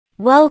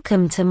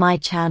Welcome to my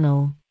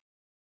channel.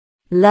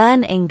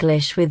 Learn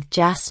English with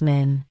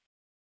Jasmine.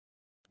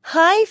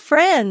 Hi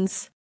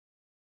friends!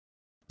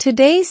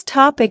 Today's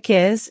topic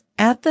is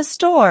at the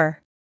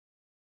store.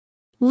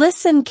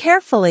 Listen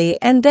carefully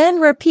and then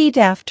repeat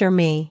after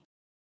me.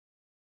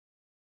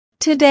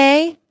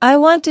 Today, I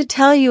want to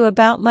tell you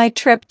about my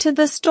trip to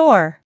the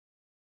store.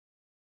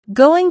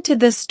 Going to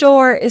the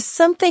store is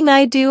something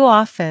I do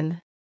often.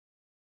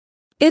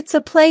 It's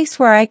a place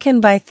where I can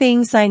buy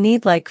things I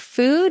need like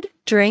food,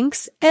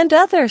 drinks, and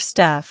other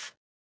stuff.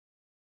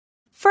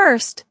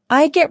 First,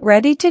 I get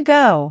ready to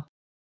go.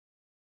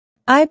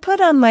 I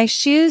put on my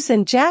shoes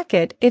and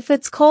jacket if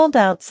it's cold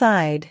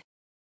outside.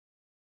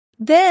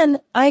 Then,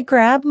 I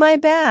grab my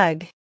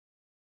bag.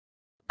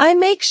 I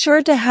make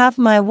sure to have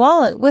my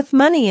wallet with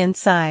money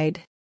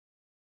inside.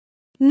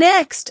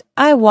 Next,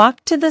 I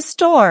walk to the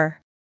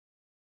store.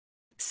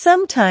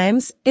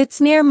 Sometimes it's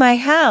near my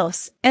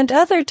house, and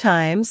other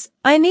times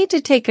I need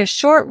to take a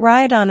short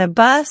ride on a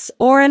bus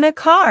or in a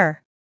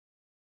car.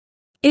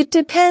 It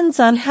depends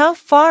on how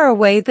far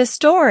away the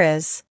store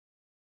is.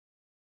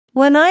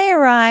 When I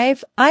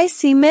arrive, I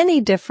see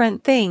many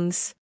different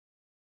things.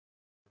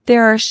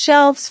 There are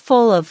shelves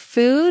full of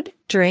food,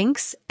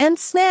 drinks, and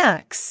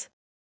snacks.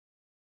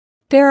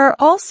 There are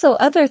also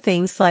other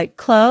things like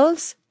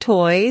clothes,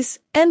 toys,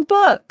 and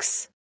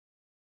books.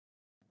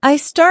 I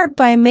start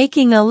by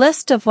making a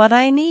list of what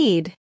I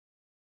need.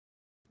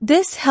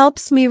 This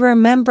helps me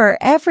remember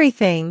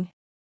everything.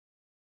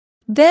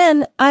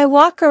 Then, I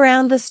walk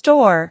around the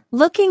store,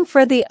 looking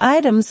for the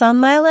items on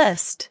my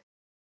list.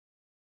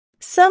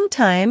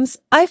 Sometimes,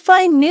 I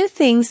find new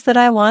things that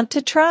I want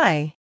to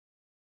try.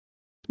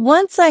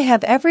 Once I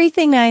have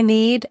everything I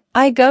need,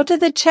 I go to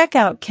the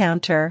checkout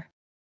counter.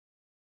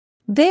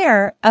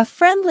 There, a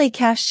friendly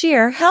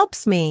cashier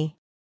helps me.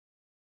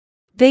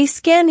 They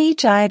scan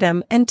each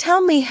item and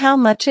tell me how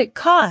much it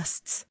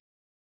costs.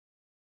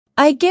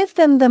 I give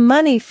them the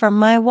money from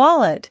my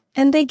wallet,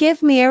 and they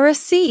give me a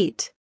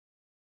receipt.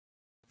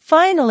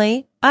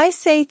 Finally, I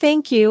say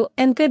thank you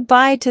and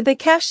goodbye to the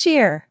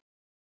cashier.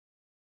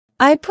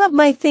 I put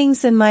my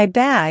things in my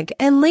bag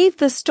and leave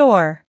the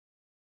store.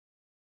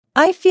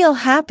 I feel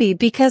happy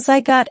because I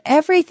got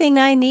everything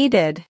I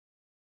needed.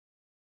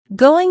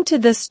 Going to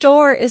the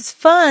store is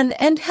fun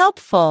and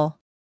helpful.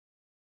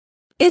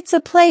 It's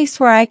a place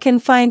where I can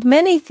find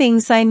many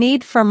things I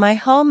need for my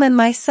home and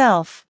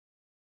myself.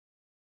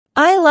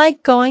 I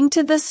like going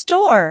to the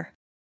store.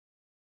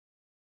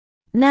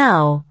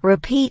 Now,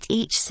 repeat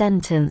each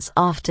sentence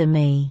after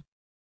me.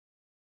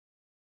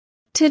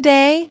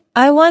 Today,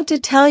 I want to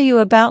tell you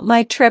about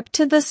my trip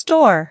to the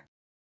store.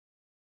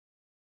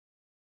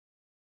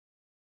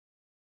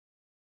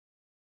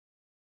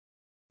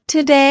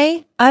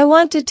 Today, I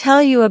want to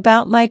tell you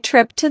about my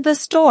trip to the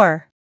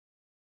store.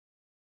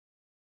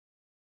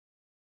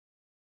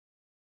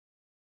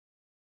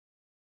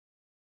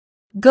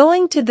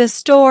 Going to the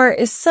store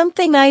is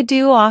something I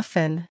do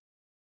often.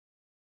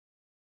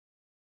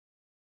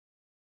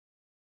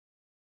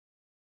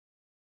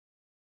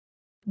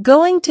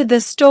 Going to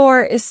the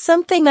store is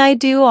something I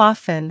do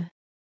often.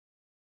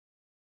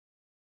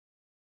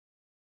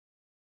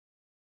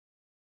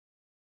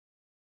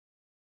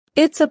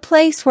 It's a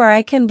place where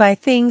I can buy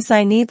things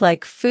I need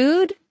like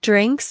food,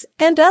 drinks,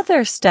 and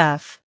other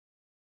stuff.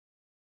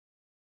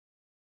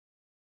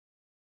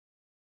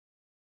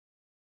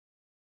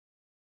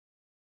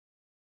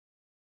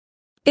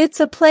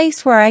 It's a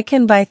place where I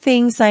can buy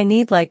things I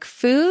need like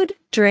food,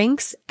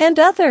 drinks, and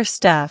other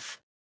stuff.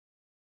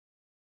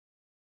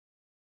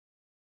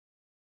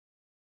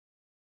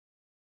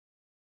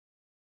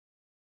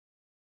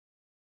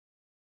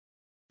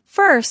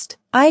 First,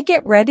 I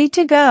get ready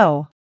to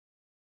go.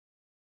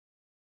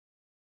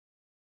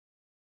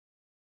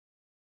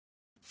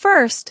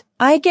 First,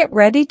 I get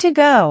ready to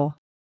go.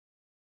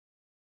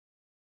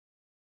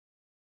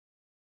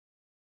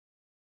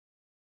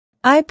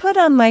 I put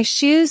on my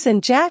shoes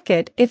and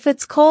jacket if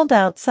it's cold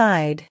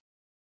outside.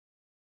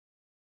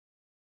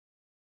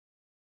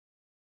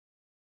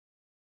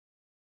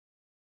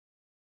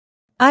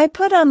 I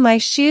put on my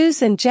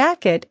shoes and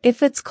jacket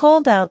if it's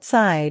cold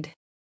outside.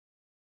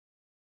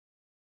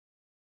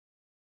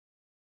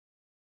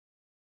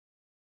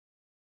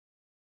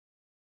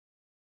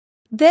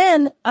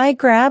 Then, I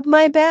grab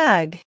my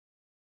bag.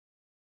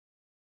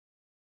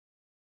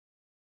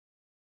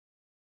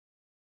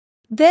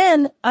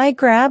 Then, I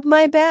grab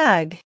my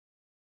bag.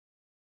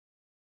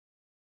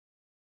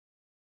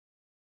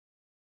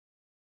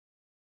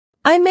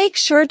 I make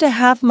sure to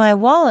have my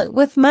wallet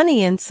with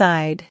money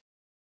inside.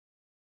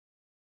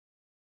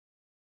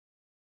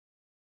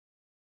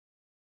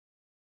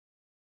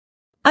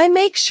 I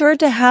make sure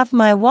to have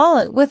my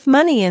wallet with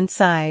money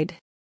inside.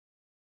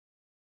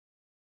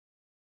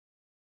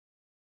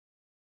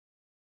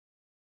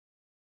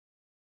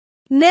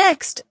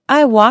 Next,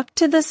 I walk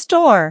to the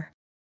store.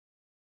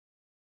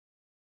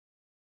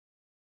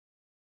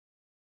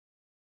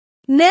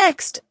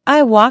 Next,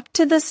 I walk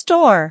to the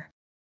store.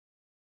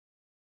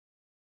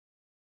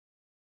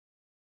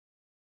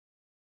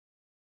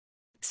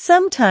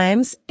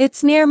 Sometimes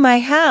it's near my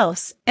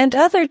house, and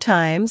other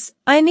times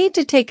I need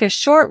to take a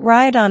short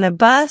ride on a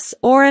bus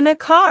or in a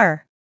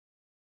car.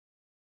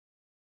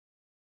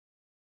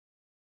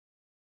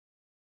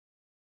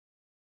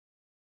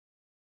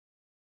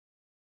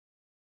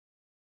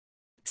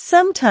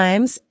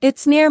 Sometimes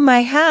it's near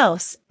my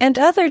house, and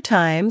other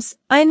times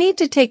I need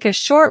to take a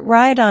short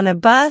ride on a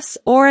bus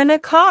or in a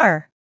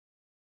car.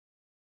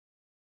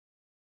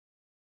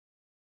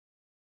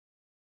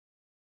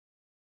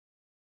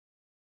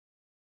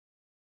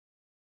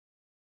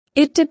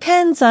 It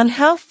depends on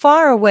how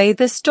far away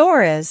the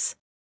store is.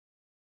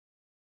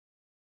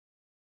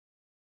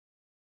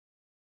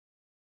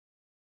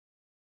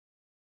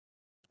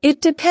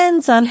 It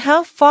depends on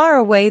how far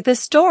away the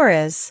store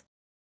is.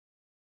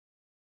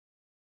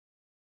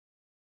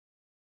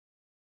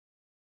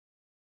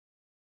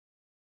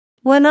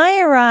 When I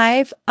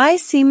arrive, I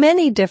see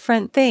many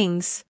different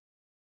things.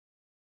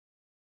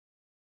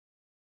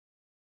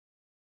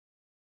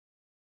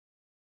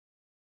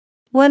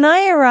 When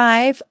I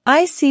arrive,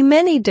 I see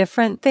many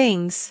different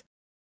things.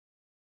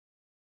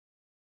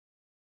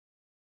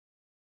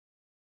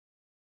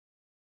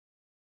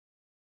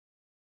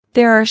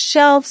 There are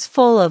shelves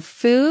full of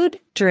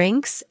food,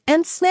 drinks,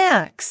 and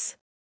snacks.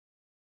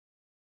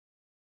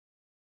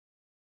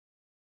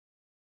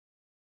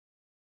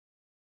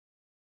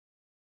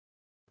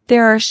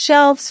 There are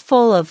shelves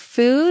full of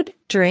food,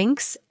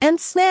 drinks, and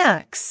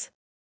snacks.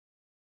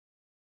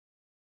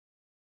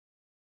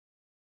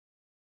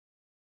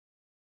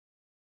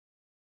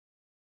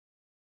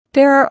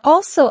 There are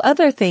also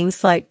other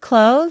things like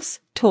clothes,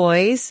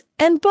 toys,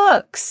 and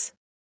books.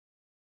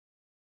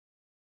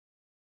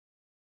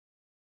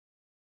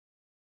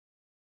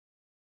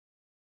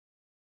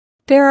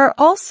 There are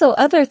also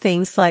other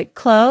things like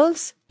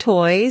clothes,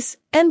 toys,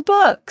 and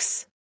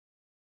books.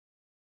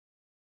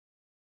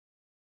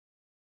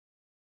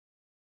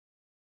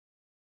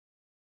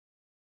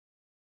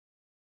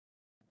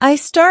 I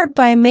start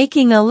by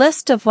making a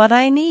list of what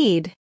I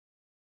need.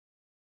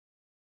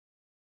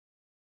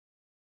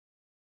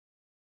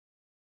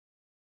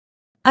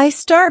 I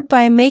start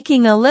by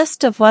making a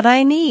list of what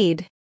I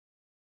need.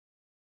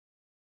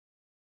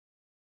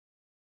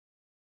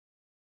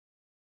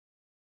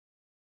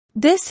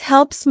 This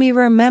helps me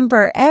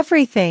remember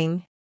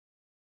everything.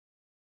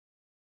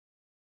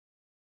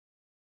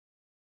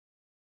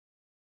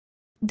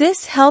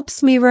 This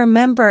helps me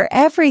remember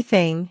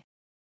everything.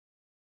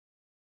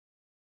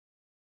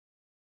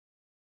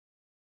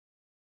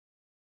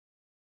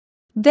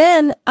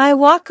 Then, I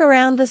walk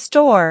around the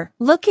store,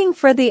 looking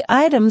for the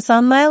items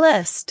on my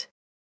list.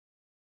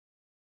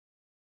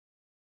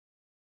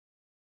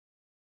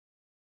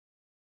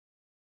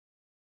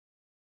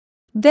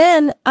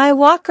 Then, I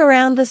walk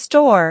around the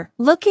store,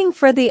 looking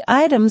for the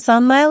items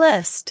on my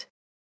list.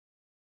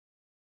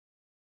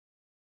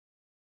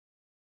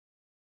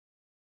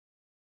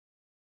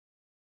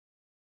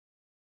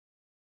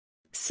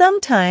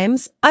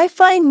 Sometimes, I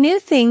find new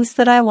things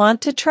that I want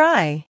to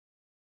try.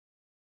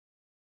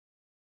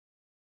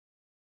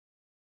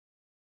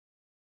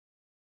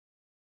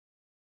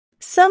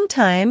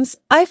 Sometimes,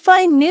 I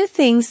find new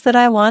things that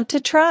I want to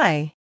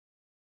try.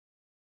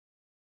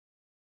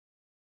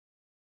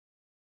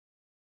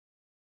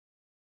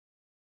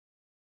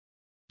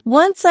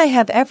 Once I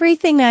have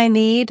everything I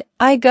need,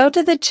 I go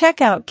to the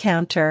checkout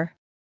counter.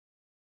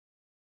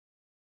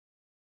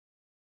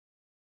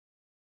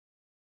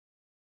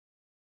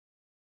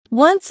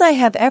 Once I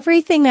have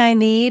everything I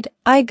need,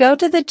 I go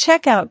to the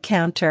checkout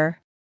counter.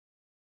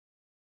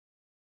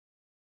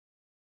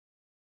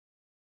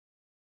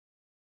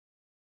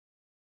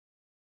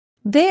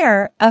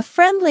 There, a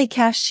friendly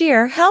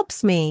cashier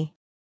helps me.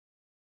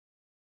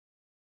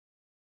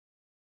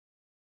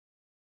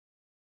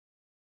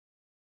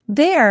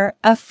 There,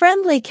 a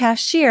friendly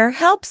cashier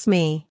helps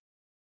me.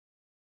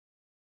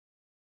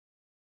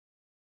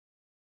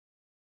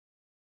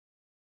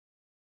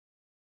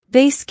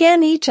 They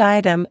scan each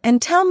item and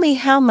tell me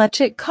how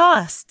much it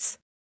costs.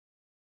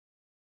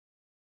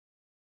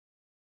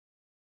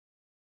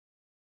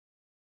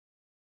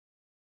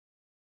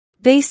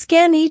 They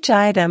scan each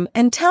item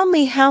and tell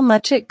me how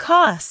much it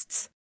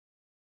costs.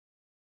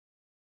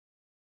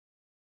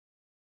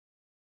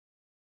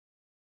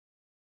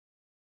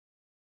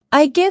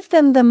 I give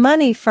them the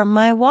money from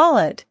my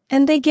wallet,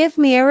 and they give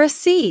me a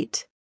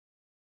receipt.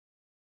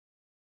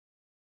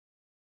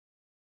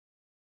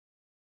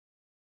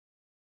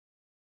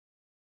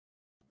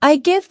 I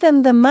give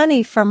them the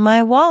money from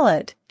my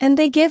wallet, and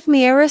they give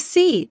me a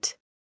receipt.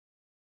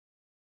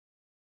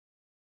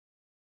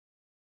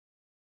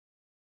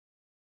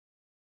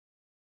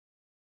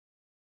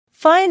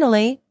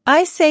 Finally,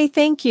 I say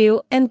thank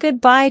you and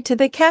goodbye to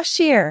the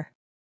cashier.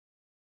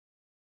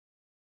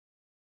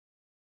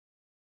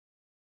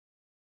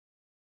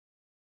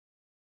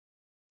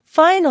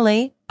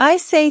 Finally, I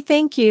say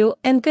thank you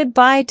and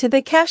goodbye to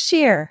the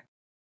cashier.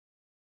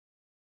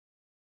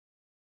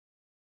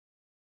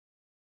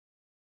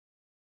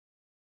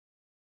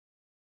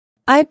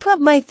 I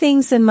put my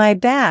things in my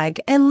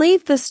bag and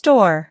leave the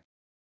store.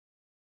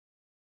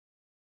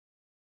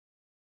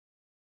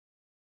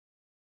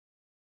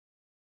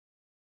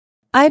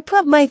 I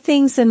put my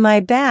things in my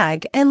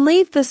bag and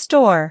leave the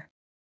store.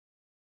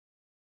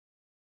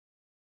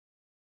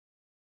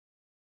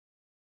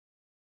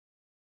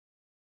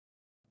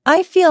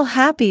 I feel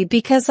happy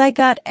because I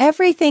got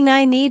everything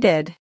I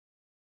needed.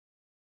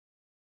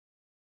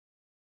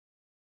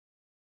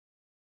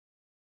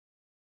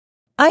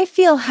 I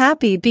feel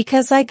happy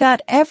because I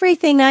got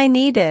everything I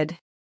needed.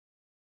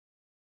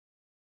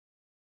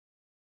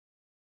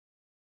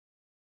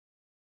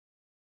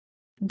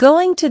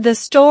 Going to the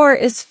store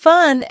is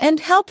fun and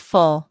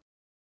helpful.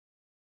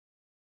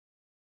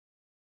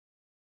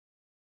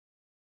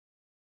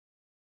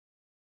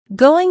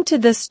 Going to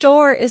the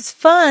store is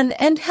fun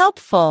and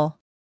helpful.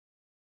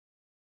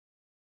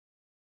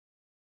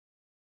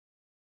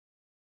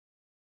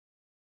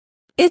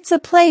 It's a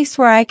place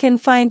where I can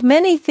find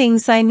many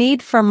things I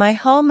need for my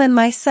home and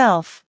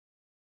myself.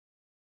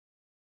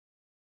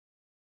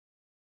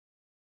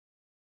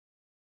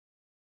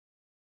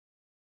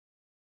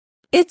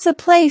 It's a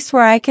place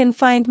where I can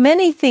find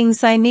many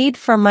things I need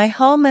for my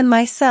home and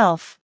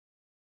myself.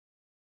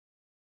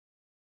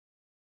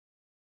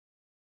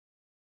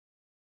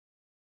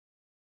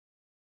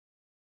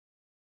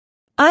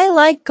 I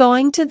like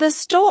going to the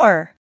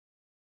store.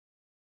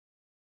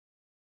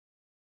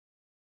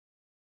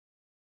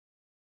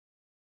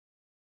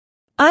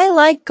 I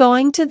like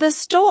going to the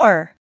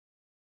store.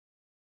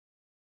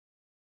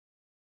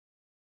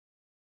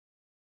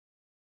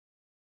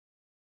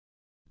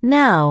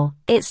 Now,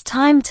 it's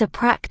time to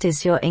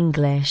practice your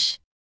English.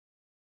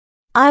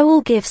 I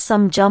will give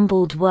some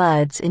jumbled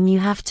words and you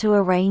have to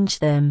arrange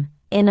them,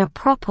 in a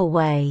proper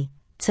way,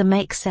 to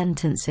make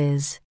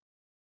sentences.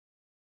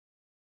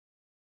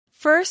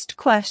 First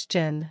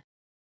question.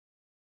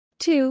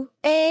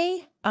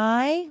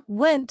 I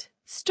went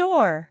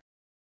store.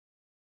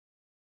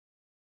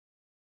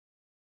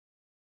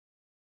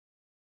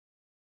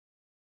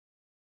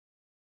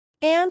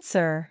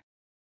 Answer.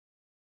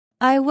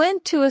 I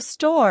went to a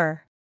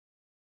store.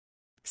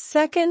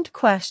 Second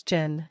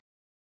question.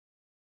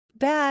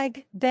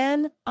 Bag,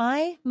 then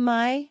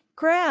my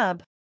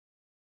grab.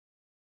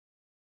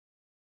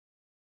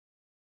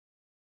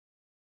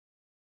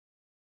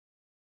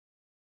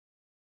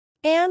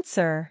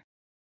 Answer.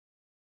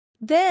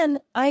 Then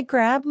I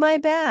grab my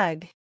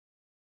bag.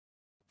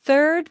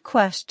 Third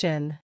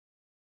question.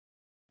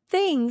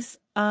 Things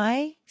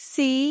I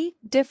see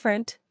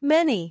different,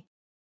 many.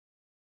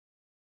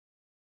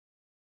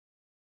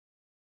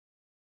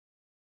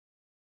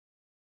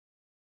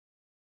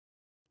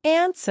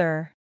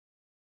 Answer.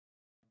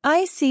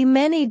 I see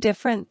many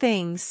different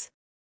things.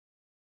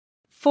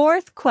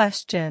 Fourth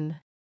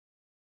question.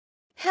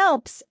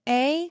 Helps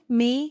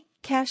me,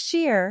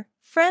 cashier,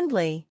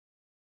 friendly.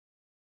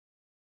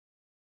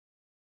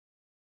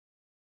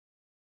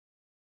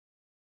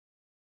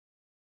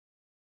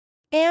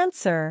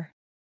 Answer.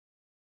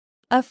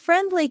 A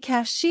friendly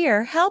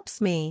cashier helps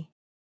me.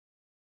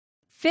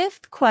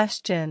 Fifth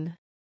question.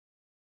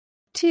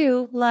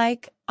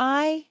 Like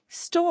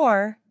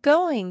store,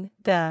 going,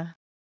 the.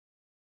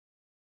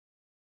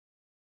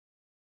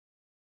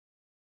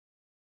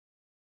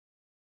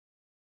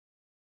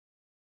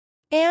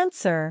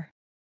 Answer.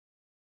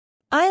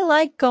 I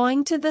like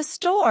going to the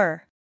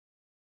store.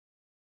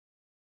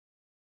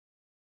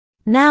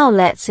 Now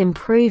let's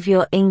improve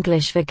your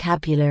English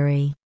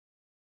vocabulary.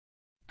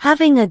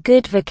 Having a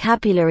good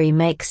vocabulary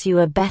makes you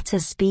a better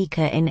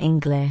speaker in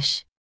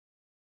English.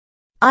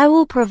 I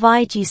will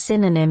provide you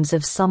synonyms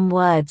of some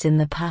words in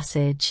the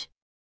passage.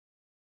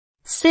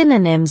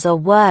 Synonyms are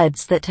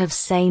words that have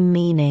same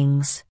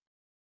meanings.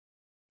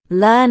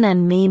 Learn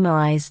and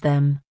memorize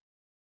them.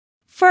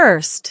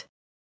 First.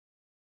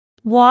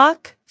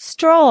 Walk,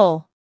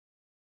 stroll.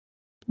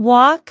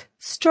 Walk,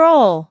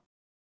 stroll.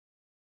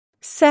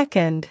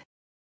 Second.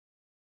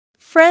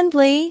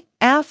 Friendly,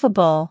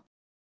 affable.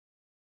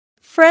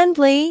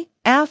 Friendly,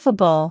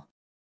 affable.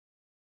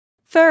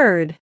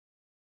 Third.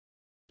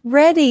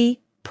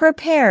 Ready,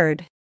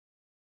 prepared.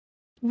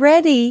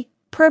 Ready,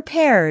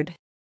 prepared.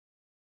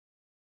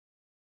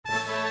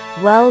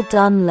 Well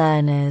done,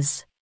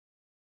 learners.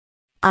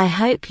 I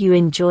hope you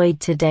enjoyed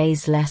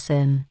today's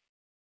lesson.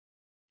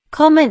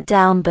 Comment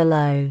down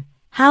below,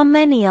 how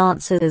many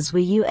answers were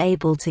you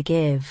able to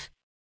give?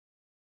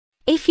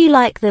 If you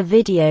like the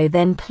video,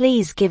 then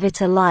please give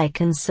it a like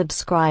and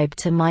subscribe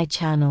to my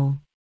channel.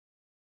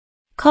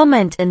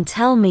 Comment and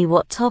tell me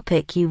what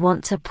topic you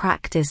want to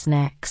practice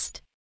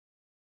next.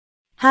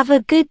 Have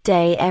a good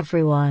day,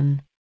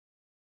 everyone.